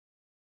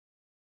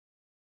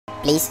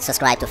Please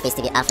subscribe to Face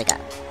TV Africa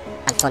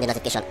and turn the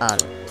notification on.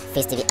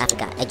 Face TV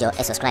Africa, ẹ jọ̀ọ́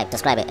ẹ subscribe,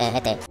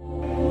 hete.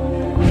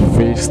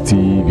 Face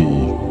TV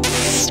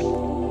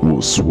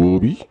was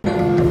Swoby.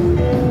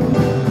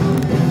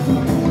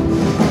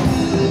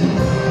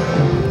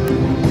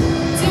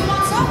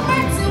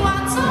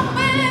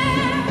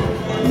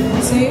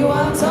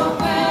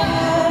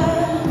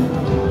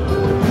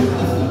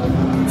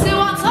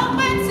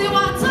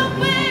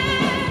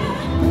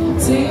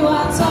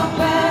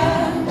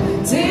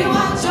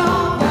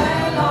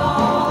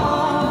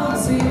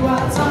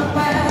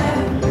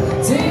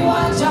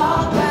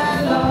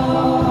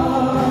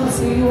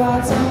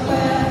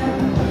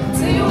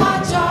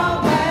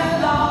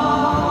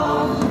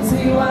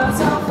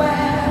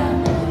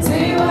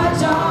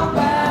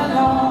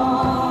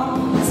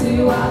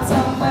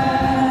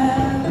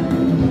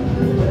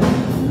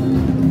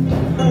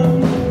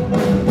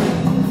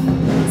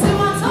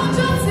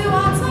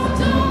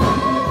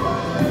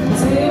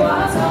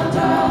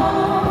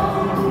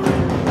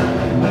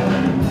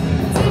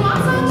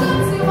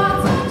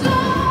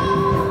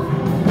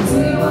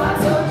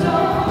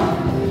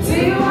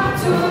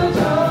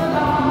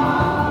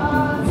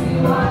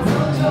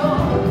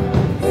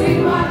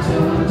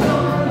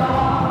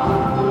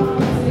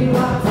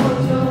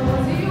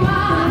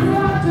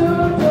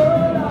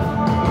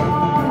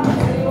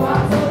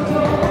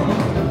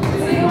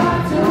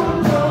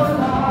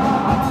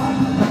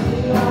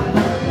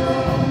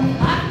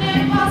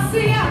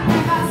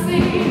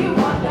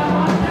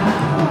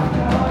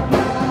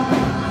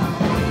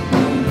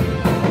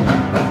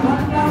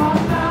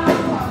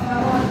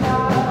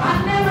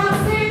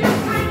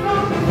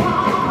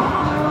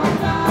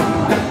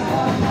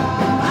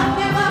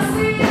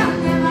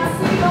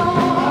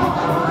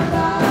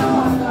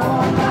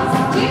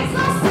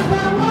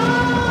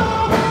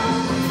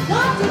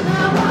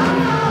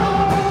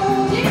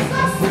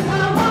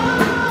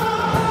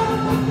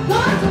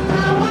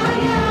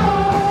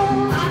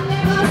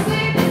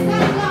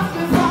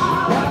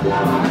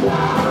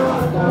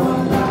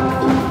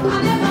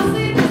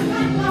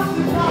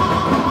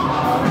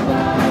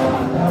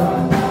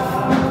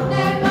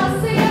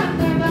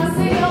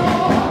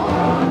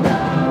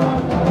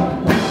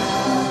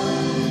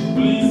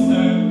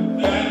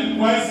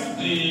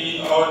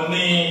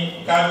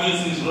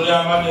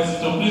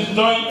 So please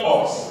join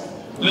us,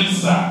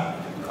 please sir.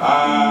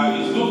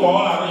 It's good for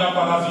all our royal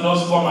fathers to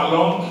just come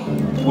along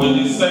with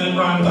the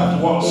celebrant at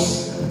once.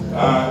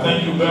 Thank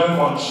you very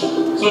much.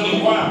 So the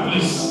choir,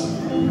 please.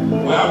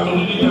 We have to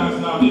really dance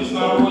now. This is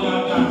now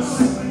royal dance.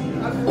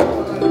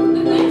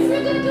 The things you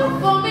can do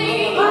for me,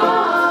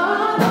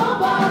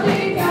 nobody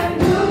can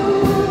do.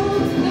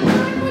 The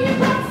miracle you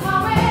brought my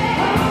way,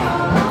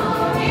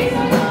 these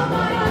are your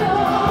my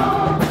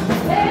Lord.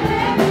 They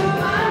led you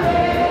my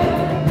way.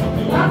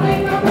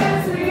 Nothing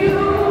compares to you.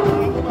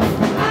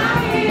 I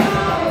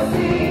always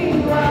sing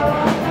well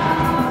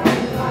down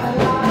in my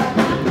life.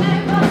 I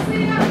never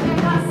see,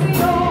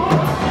 oh.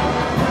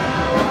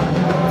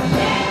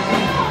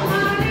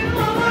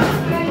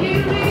 Can you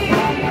read?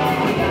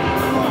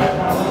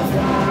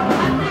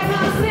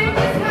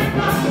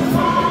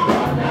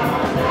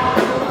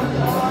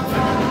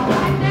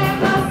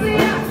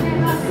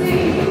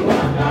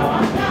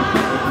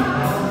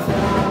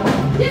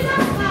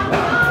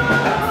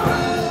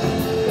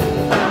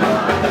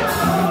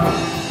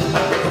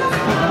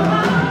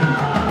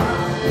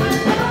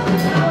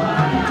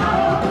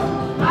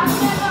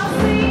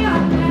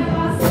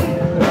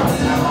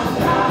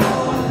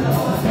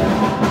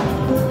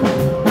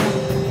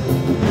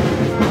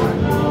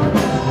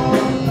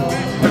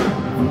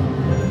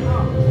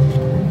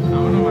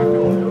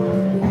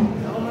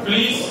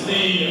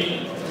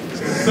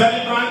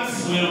 Celebrants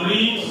will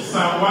read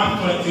Psalm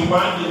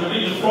 121. They will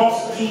read the first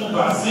 2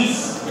 verses.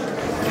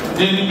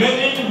 The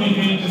remaining will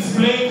be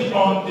displayed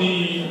on the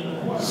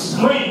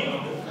screen.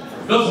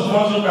 Those of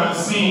us who can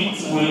see it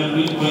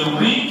will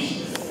read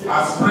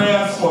as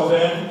prayers for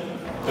them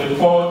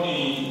before the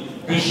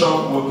bishop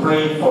will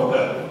pray for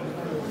them.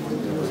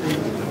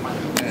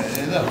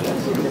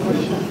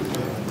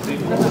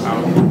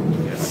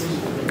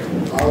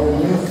 I will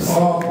lift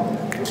up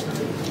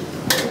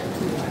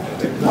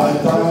my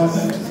thanks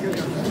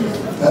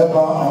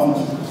ever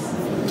unto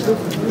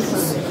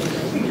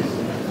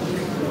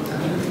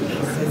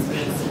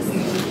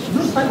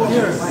I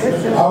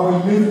will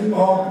lift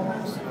up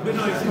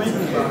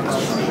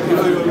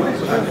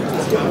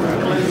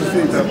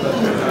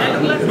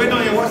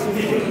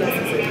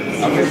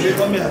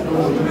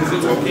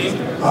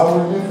I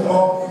will lift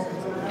up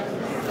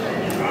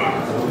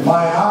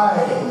my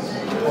eyes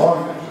on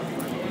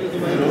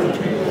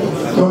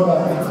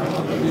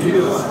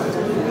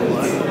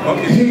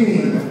He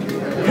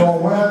from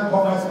where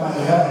cometh my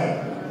help?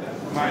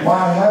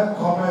 My help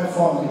cometh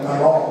from the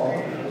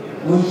Lord,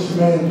 which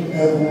made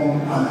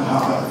heaven and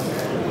earth.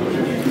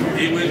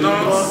 He will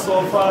not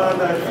suffer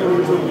thy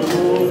foot to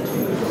move.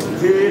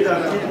 He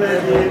that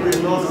keepeth thee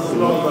will not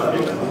slumber.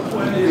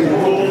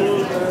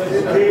 Behold,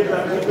 he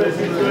that keepeth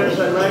his flesh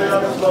and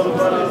neither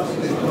slumber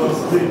nor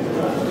sleep.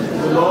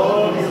 The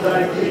Lord is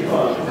thy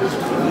keeper.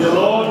 The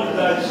Lord is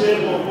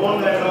shape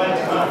upon thy right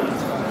hand.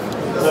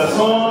 The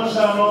sun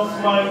shall not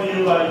smite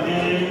thee by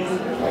day,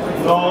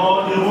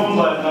 nor the moon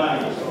by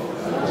night.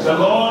 The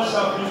Lord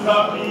shall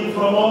preserve thee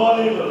from all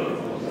evil.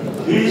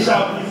 He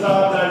shall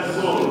preserve thy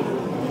soul.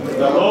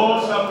 The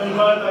Lord shall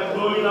preserve thy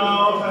going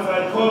out and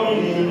thy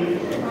coming in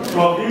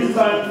from this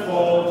time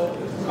forth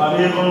and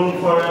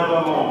even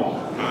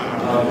forevermore.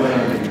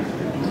 Amen.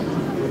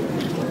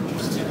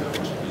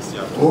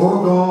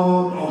 O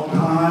God of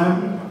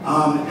time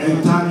and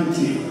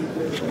eternity,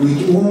 with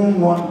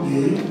whom one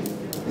day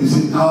is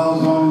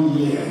 1,000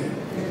 years,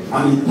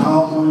 and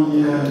 1,000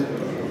 years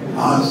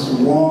as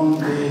one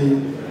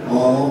day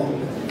or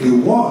a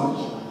watch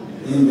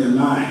in the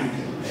night.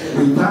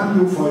 We thank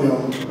you for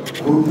your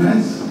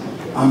goodness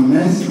and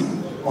mercy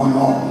on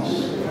us.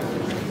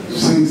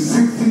 Since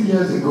 60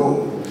 years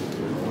ago,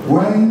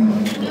 when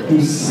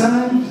you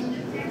sent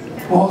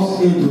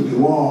us into the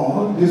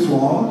world, this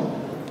world,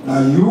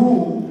 that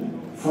you,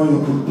 for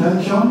your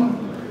protection,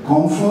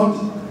 comfort,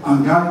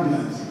 and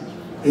guidance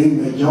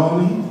in the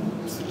journey,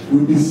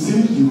 we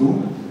beseech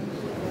you,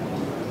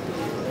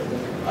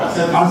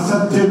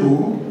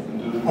 acceptable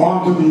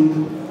unto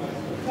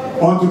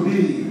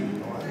thee.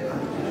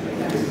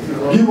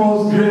 Give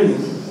us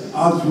grace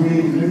as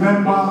we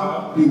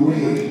remember the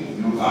way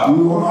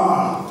you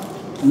are.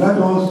 Let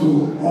us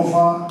to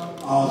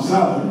offer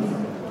ourselves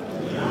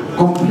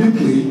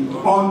completely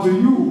unto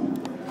you,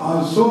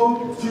 and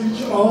so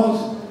teach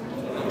us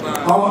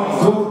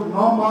to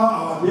number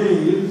our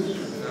days,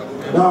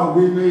 that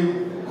we may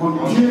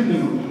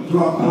continue to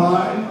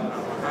apply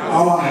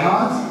our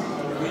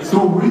hearts to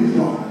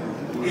wisdom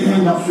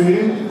in the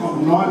faith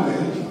of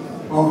knowledge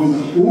of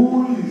His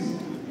who is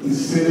the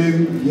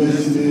same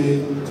yesterday,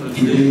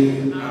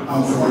 today,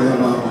 and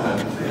forever.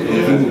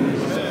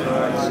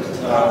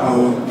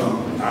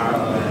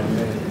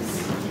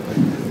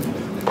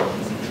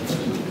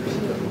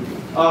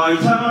 Our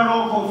eternal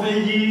rock of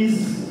ages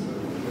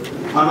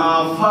and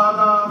our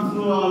Father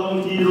through our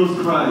Lord Jesus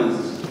Christ,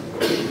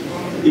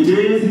 it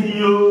is in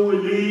you we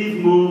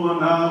live, move,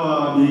 and have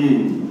our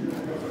being.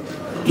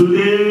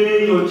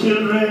 Today, your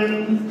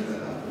children,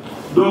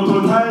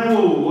 Dr.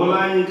 Taiwo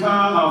Olayinka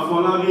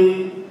Afolabi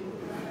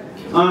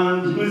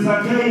and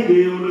Mr. Kehinde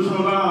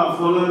Olusola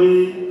Afolabi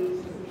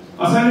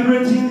are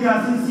celebrating their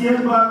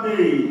 60th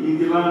birthday in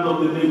the land of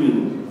the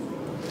living.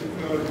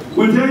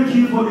 We thank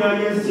you for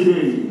their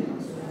yesterday.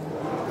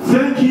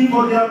 Thank you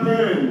for their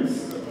parents.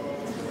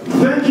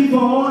 Thank you for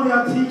all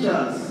their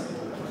teachers.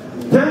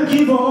 Thank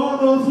you for all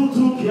those who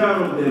took care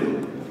of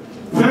them.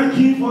 Thank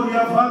you for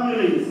their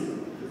families.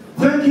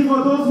 Thank you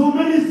for those who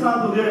ministered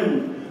to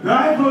them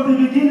right from the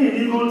beginning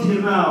even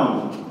till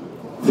now.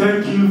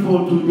 Thank you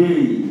for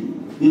today,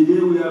 the day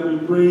we have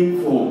been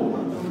praying for.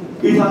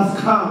 It has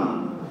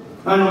come,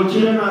 and your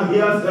children are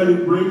here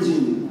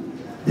celebrating.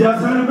 They are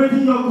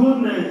celebrating your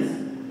goodness.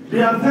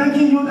 They are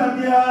thanking you that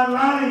they are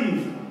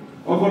alive.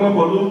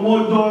 Ọ̀pọ̀lọpọ̀ ló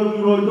mọ́jọ́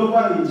irú ọjọ́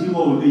báyìí tí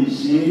wọ́n ò lè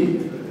ṣe é.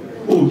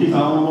 Òkè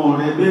àwọn ọmọ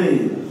rẹ bẹ́ẹ̀.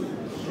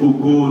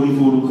 Ògo ní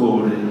forúkọ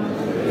rẹ.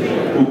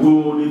 Ògo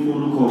ní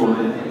forúkọ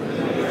rẹ.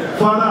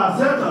 Father,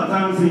 accept our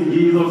thanks in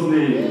Jesus'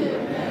 name.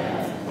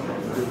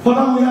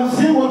 Father, we have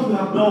seen what we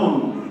have done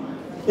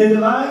in the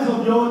lives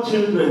of your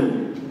children.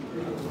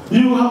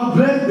 You have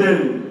blessed them.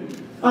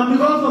 And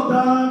because of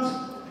that,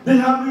 they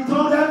have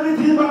returned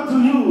everything back to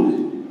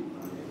you.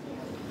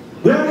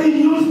 Very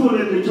useful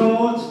in the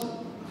church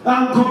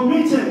and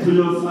committed to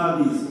your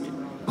service.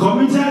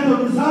 Committed to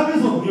the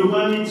service of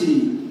humanity.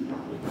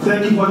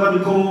 Thank you, Father,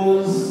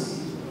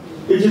 because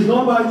it is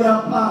not by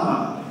their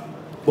power,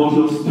 but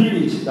your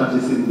spirit that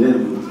is in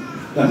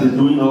them that is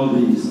doing all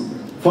this.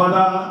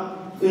 Father,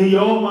 in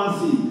your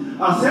mercy,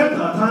 accept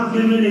our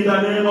thanksgiving in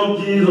the name of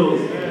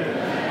Jesus.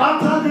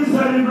 After this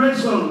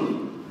celebration,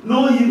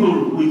 no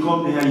evil will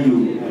come near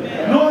you.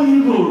 No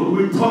evil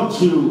will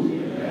touch you.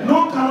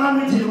 No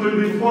calamity will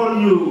befall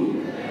you.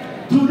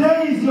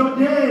 Today is your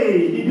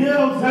day, the day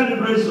of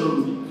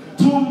celebration.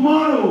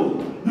 Tomorrow,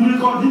 you will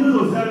continue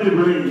to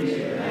celebrate.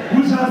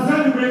 We shall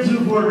celebrate you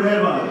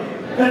forever.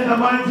 In the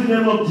mighty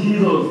name of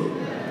Jesus.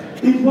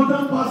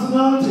 Important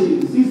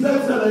personalities, His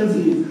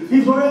Excellencies,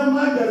 His Royal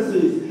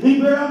Majesties,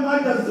 Imperial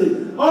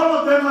Majesty, all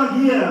of them are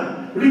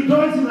here,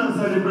 rejoicing and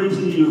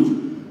celebrating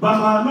you.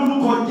 Bàbá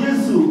lórúkọ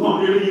Jésù,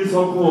 wọ́n rí yín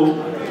sọ́kọ́,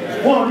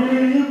 wọ́n rí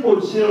yín ipò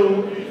ṣe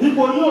o,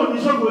 ipò yóò ní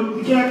ṣòfò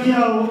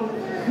kíákíá o.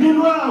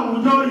 Nínú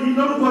àwùjọ yìí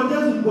lórúkọ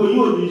Jésù ipò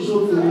yóò ní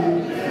ṣòfò,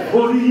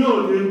 orí yóò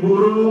ní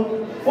gbòòrò,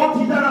 ó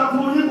ti dára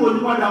fún yín kò ní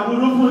padà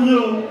burú fún yín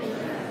o.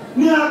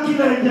 Ní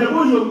Akílẹ̀ Ìjẹ̀bú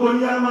ògo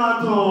yín á máa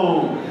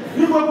tàn,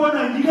 ní gbogbo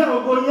Nàìjíríà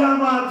ògo yín á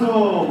máa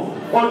tàn,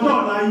 ọjọ́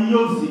ọ̀la yín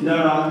yóò sì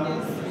dára.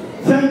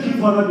 Thank you,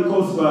 Father,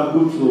 because you are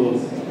good to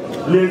us.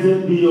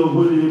 Blessed be your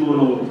holy name, O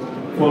Lord,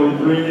 for we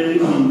pray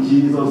in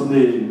Jesus'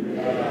 name.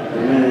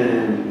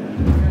 Amen.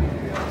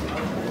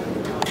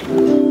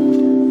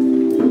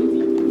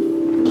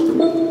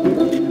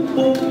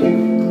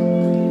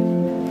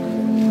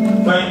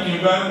 Thank you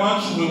very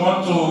much. We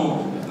want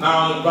to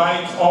now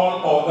invite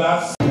all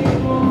others.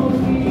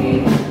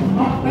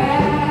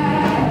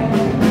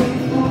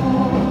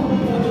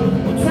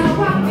 Time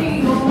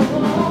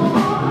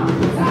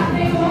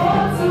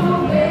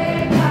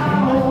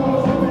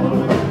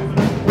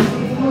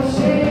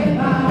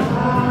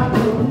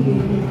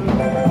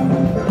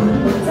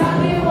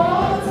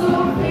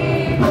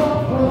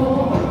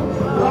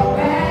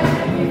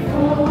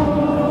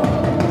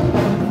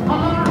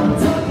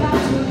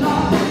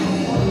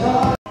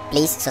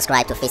Please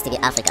subscribe to Face TV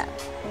Africa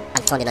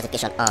and turn the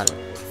notification on.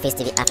 Face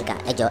TV Africa,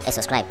 ẹ jọ̀ọ́ ẹ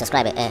subscribe,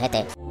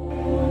 hete.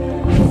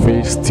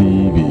 Face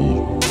TV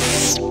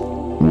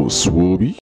was Swoby.